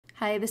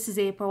Hi, this is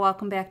April.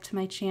 Welcome back to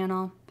my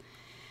channel.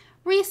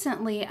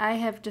 Recently, I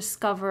have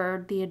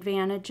discovered the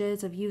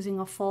advantages of using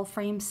a full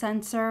frame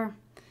sensor.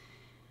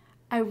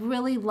 I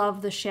really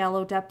love the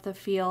shallow depth of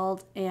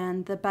field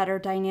and the better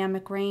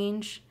dynamic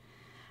range.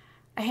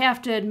 I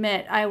have to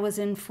admit, I was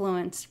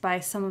influenced by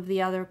some of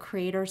the other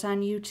creators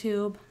on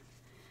YouTube,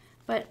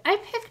 but I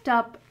picked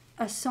up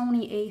a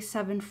Sony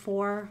A7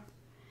 IV,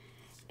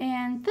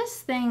 and this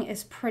thing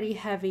is pretty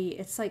heavy.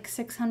 It's like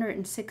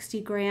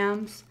 660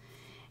 grams.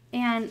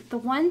 And the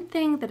one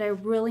thing that I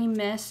really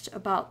missed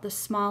about the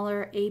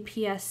smaller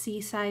APS-C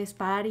size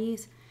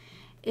bodies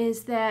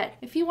is that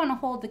if you want to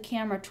hold the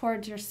camera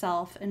towards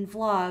yourself and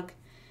vlog,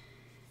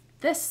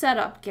 this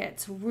setup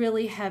gets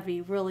really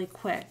heavy really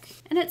quick.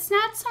 And it's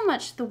not so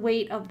much the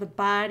weight of the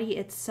body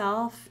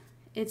itself,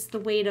 it's the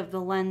weight of the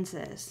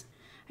lenses.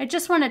 I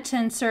just wanted to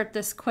insert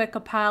this quick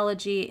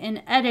apology.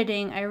 In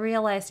editing, I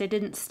realized I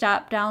didn't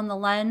stop down the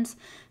lens,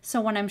 so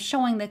when I'm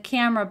showing the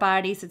camera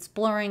bodies, it's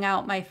blurring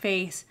out my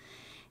face.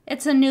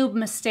 It's a noob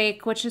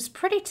mistake, which is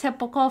pretty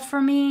typical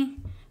for me.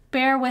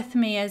 Bear with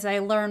me as I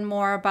learn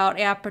more about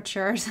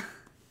apertures.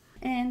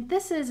 And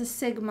this is a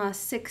Sigma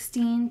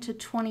 16 to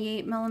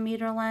 28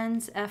 millimeter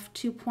lens,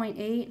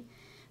 f2.8.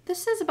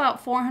 This is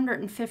about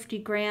 450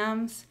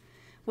 grams,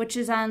 which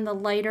is on the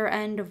lighter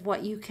end of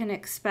what you can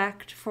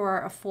expect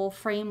for a full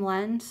frame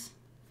lens.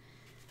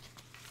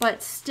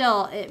 But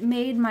still, it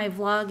made my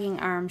vlogging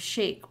arm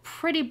shake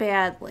pretty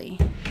badly.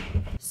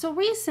 So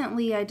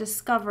recently I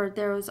discovered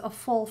there was a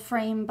full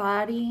frame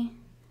body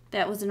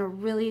that was in a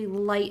really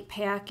light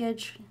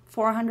package,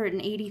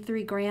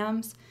 483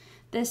 grams.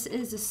 This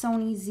is a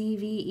Sony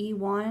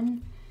ZV-E1.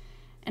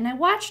 And I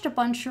watched a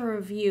bunch of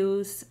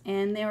reviews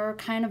and they were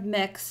kind of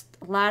mixed.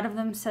 A lot of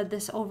them said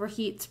this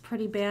overheats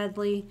pretty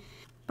badly,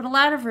 but a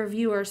lot of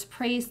reviewers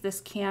praised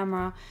this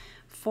camera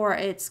for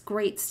its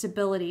great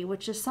stability,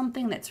 which is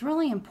something that's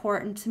really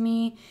important to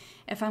me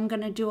if I'm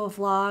going to do a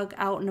vlog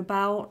out and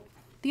about.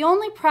 The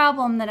only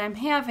problem that I'm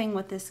having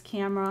with this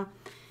camera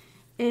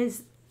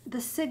is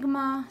the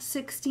Sigma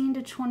 16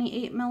 to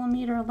 28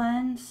 millimeter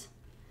lens.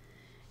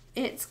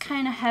 It's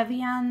kind of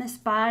heavy on this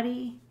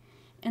body,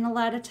 and a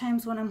lot of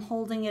times when I'm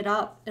holding it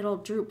up, it'll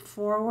droop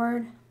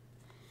forward,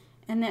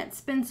 and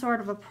that's been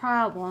sort of a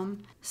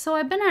problem. So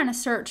I've been on a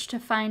search to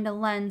find a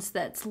lens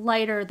that's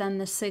lighter than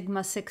the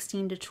Sigma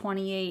 16 to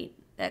 28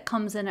 that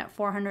comes in at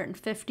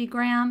 450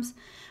 grams.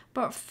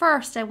 But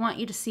first, I want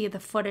you to see the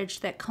footage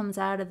that comes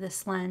out of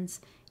this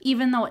lens.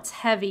 Even though it's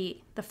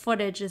heavy, the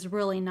footage is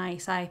really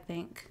nice, I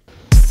think.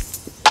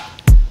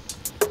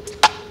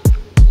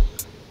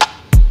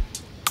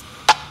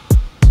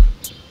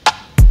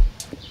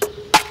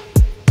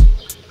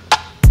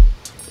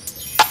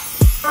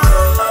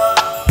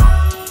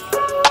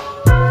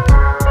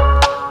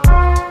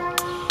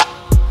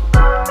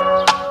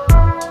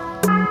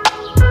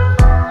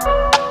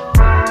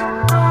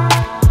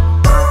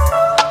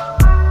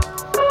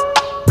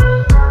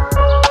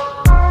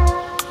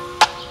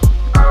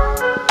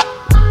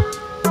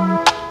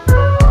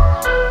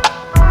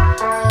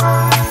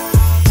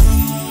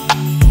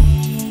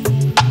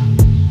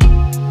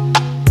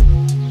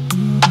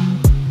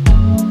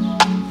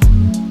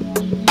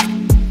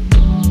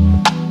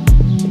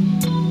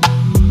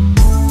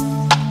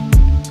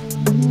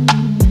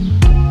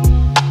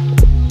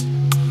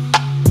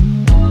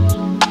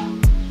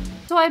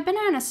 So I've been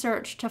on a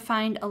search to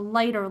find a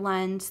lighter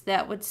lens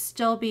that would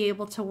still be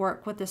able to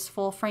work with this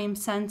full frame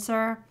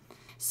sensor.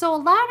 So a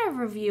lot of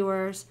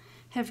reviewers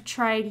have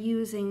tried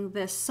using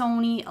this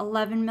Sony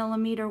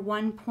 11mm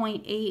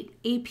 1.8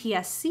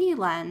 APS-C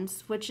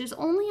lens, which is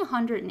only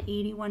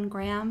 181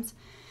 grams.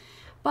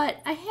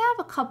 But I have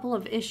a couple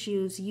of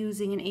issues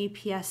using an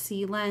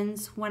APS-C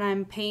lens when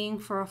I'm paying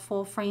for a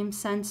full frame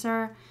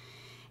sensor.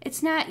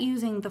 It's not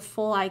using the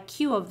full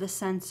IQ of the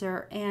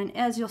sensor, and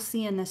as you'll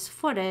see in this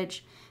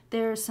footage,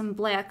 there's some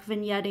black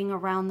vignetting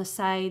around the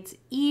sides,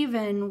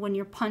 even when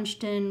you're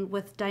punched in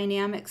with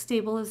dynamic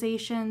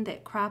stabilization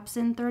that crops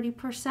in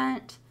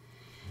 30%.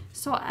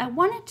 So I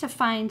wanted to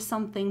find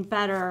something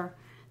better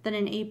than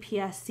an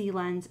APS-C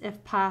lens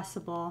if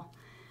possible,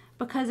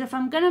 because if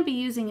I'm going to be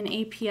using an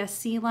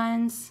APS-C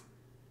lens,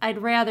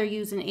 I'd rather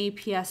use an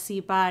APS-C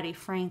body,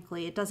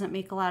 frankly. It doesn't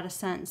make a lot of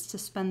sense to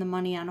spend the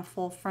money on a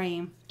full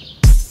frame.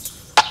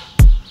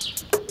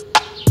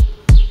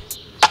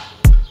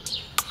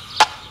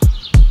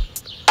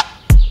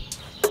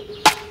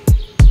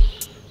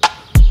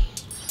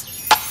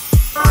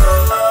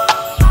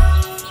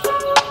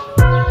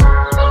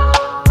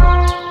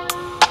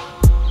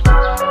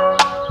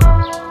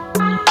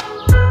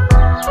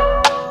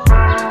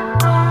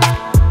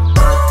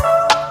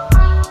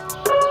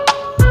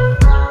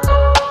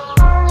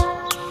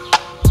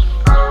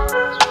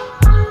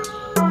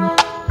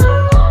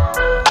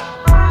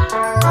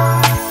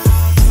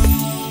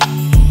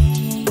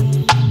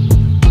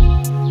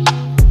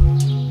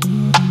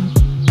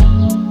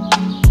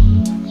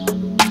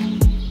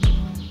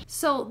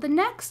 So the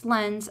next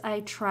lens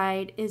I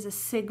tried is a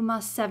Sigma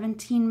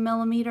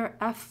 17mm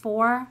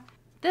f4.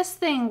 This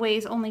thing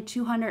weighs only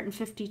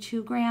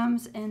 252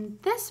 grams, and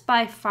this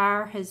by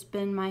far has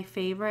been my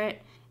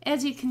favorite.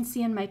 As you can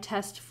see in my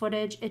test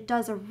footage, it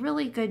does a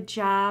really good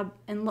job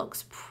and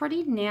looks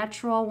pretty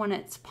natural when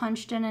it's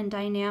punched in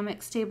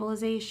dynamic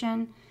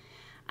stabilization.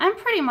 I'm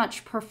pretty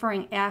much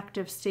preferring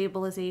active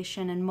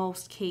stabilization in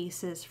most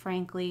cases,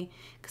 frankly,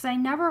 because I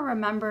never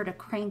remember to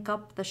crank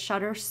up the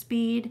shutter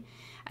speed.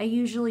 I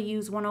usually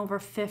use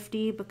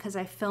 1/50 because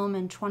I film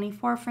in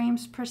 24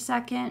 frames per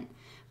second.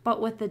 But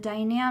with the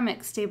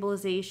dynamic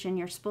stabilization,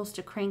 you're supposed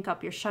to crank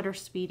up your shutter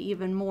speed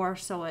even more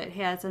so it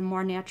has a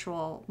more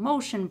natural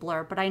motion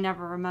blur, but I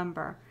never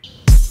remember.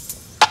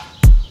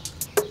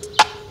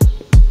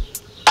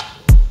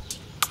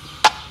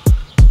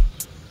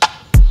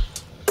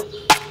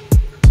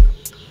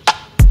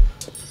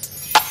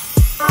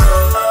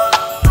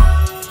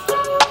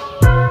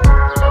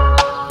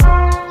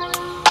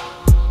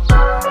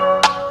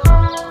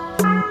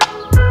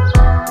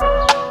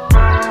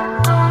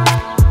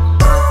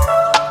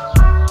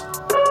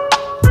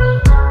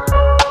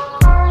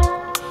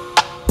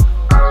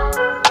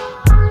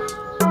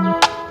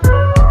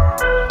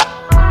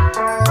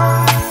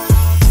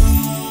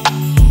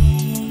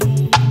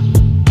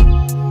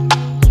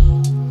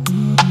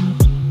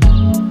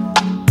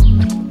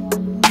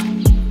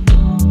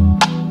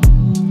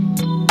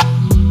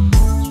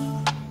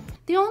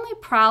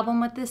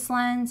 Problem with this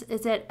lens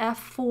is at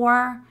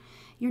f4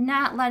 you're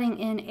not letting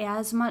in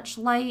as much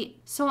light,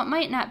 so it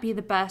might not be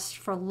the best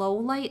for low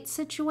light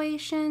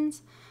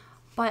situations,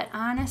 but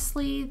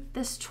honestly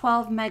this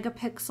 12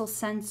 megapixel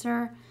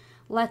sensor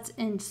lets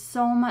in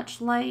so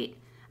much light.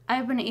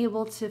 I've been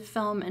able to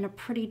film in a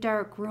pretty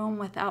dark room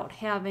without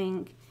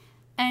having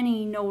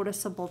any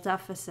noticeable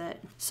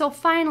deficit. So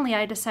finally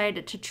I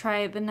decided to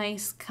try the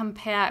nice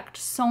compact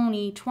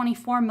Sony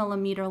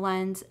 24mm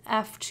lens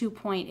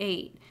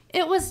f2.8.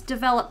 It was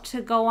developed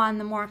to go on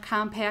the more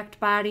compact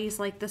bodies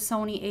like the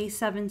Sony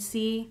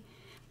A7C,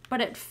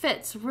 but it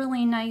fits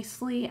really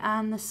nicely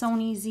on the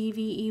Sony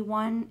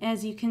ZV-E1,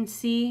 as you can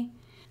see.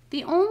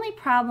 The only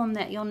problem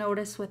that you'll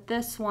notice with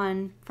this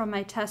one from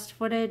my test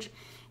footage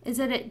is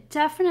that it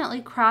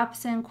definitely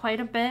crops in quite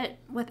a bit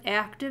with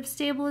active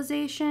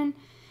stabilization,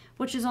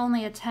 which is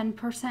only a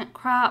 10%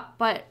 crop,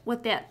 but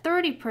with that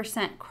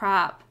 30%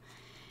 crop,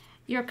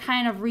 you're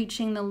kind of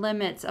reaching the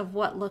limits of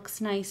what looks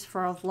nice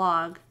for a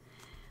vlog.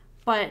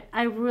 But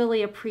I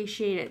really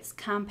appreciate its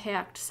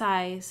compact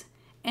size,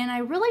 and I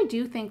really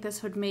do think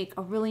this would make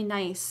a really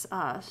nice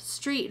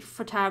street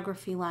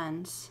photography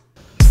lens.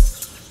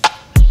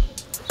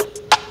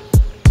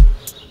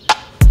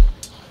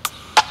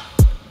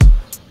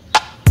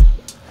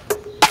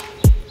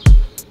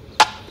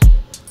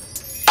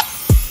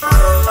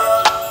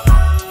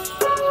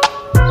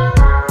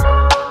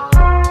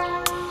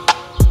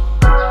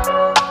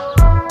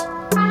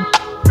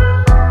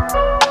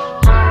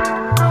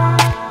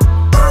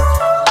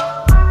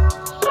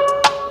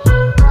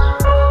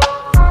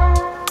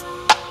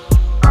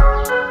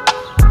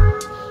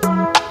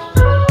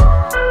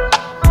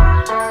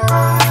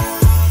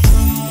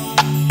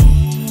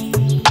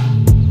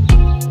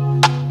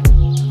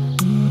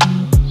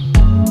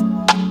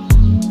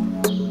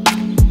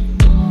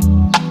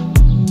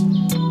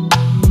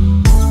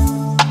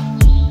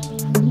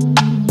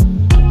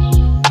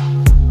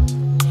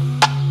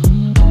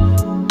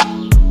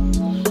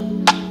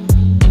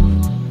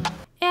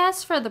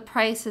 As for the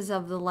prices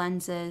of the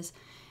lenses,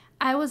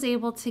 I was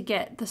able to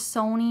get the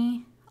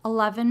Sony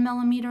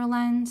 11mm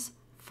lens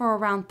for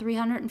around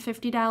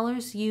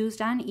 $350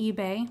 used on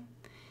eBay.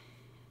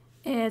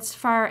 As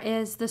far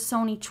as the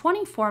Sony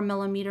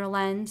 24mm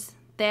lens,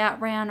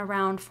 that ran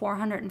around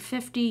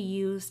 $450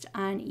 used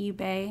on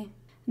eBay.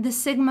 The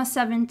Sigma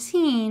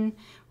 17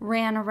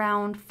 ran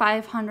around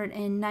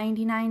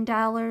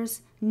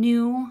 $599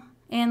 new.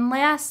 And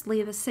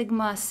lastly, the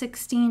Sigma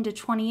 16 to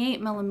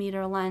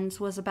 28mm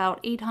lens was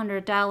about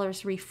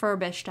 $800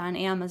 refurbished on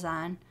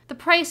Amazon. The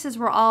prices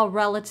were all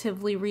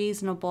relatively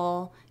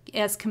reasonable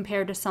as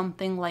compared to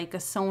something like a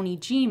Sony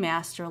G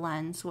Master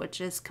lens,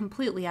 which is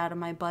completely out of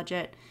my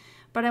budget.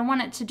 But I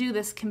wanted to do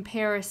this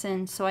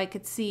comparison so I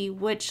could see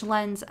which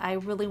lens I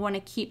really want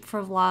to keep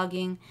for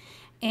vlogging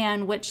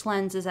and which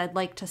lenses I'd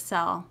like to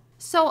sell.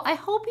 So I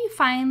hope you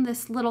find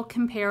this little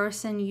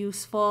comparison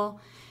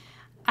useful.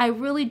 I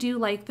really do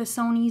like the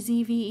Sony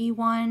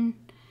ZV-E1.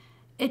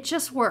 It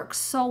just works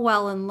so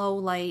well in low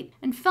light.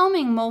 And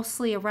filming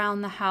mostly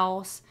around the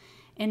house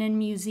and in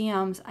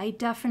museums, I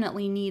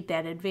definitely need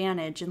that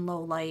advantage in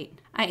low light.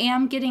 I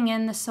am getting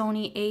in the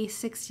Sony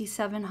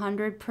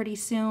A6700 pretty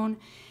soon,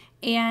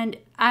 and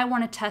I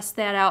want to test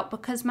that out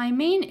because my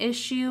main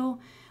issue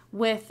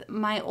with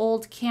my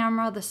old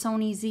camera, the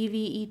Sony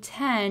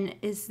ZV-E10,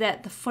 is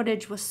that the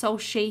footage was so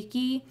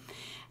shaky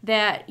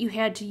that you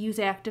had to use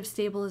active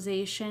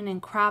stabilization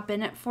and crop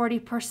in at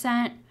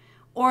 40%,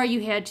 or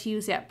you had to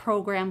use that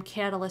program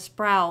Catalyst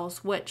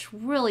Browse, which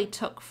really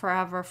took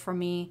forever for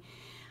me.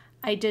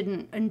 I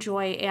didn't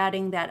enjoy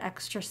adding that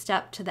extra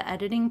step to the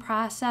editing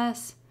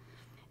process.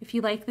 If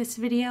you like this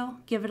video,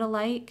 give it a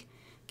like.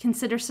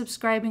 Consider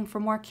subscribing for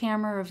more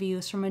camera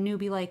reviews from a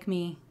newbie like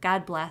me.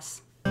 God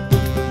bless.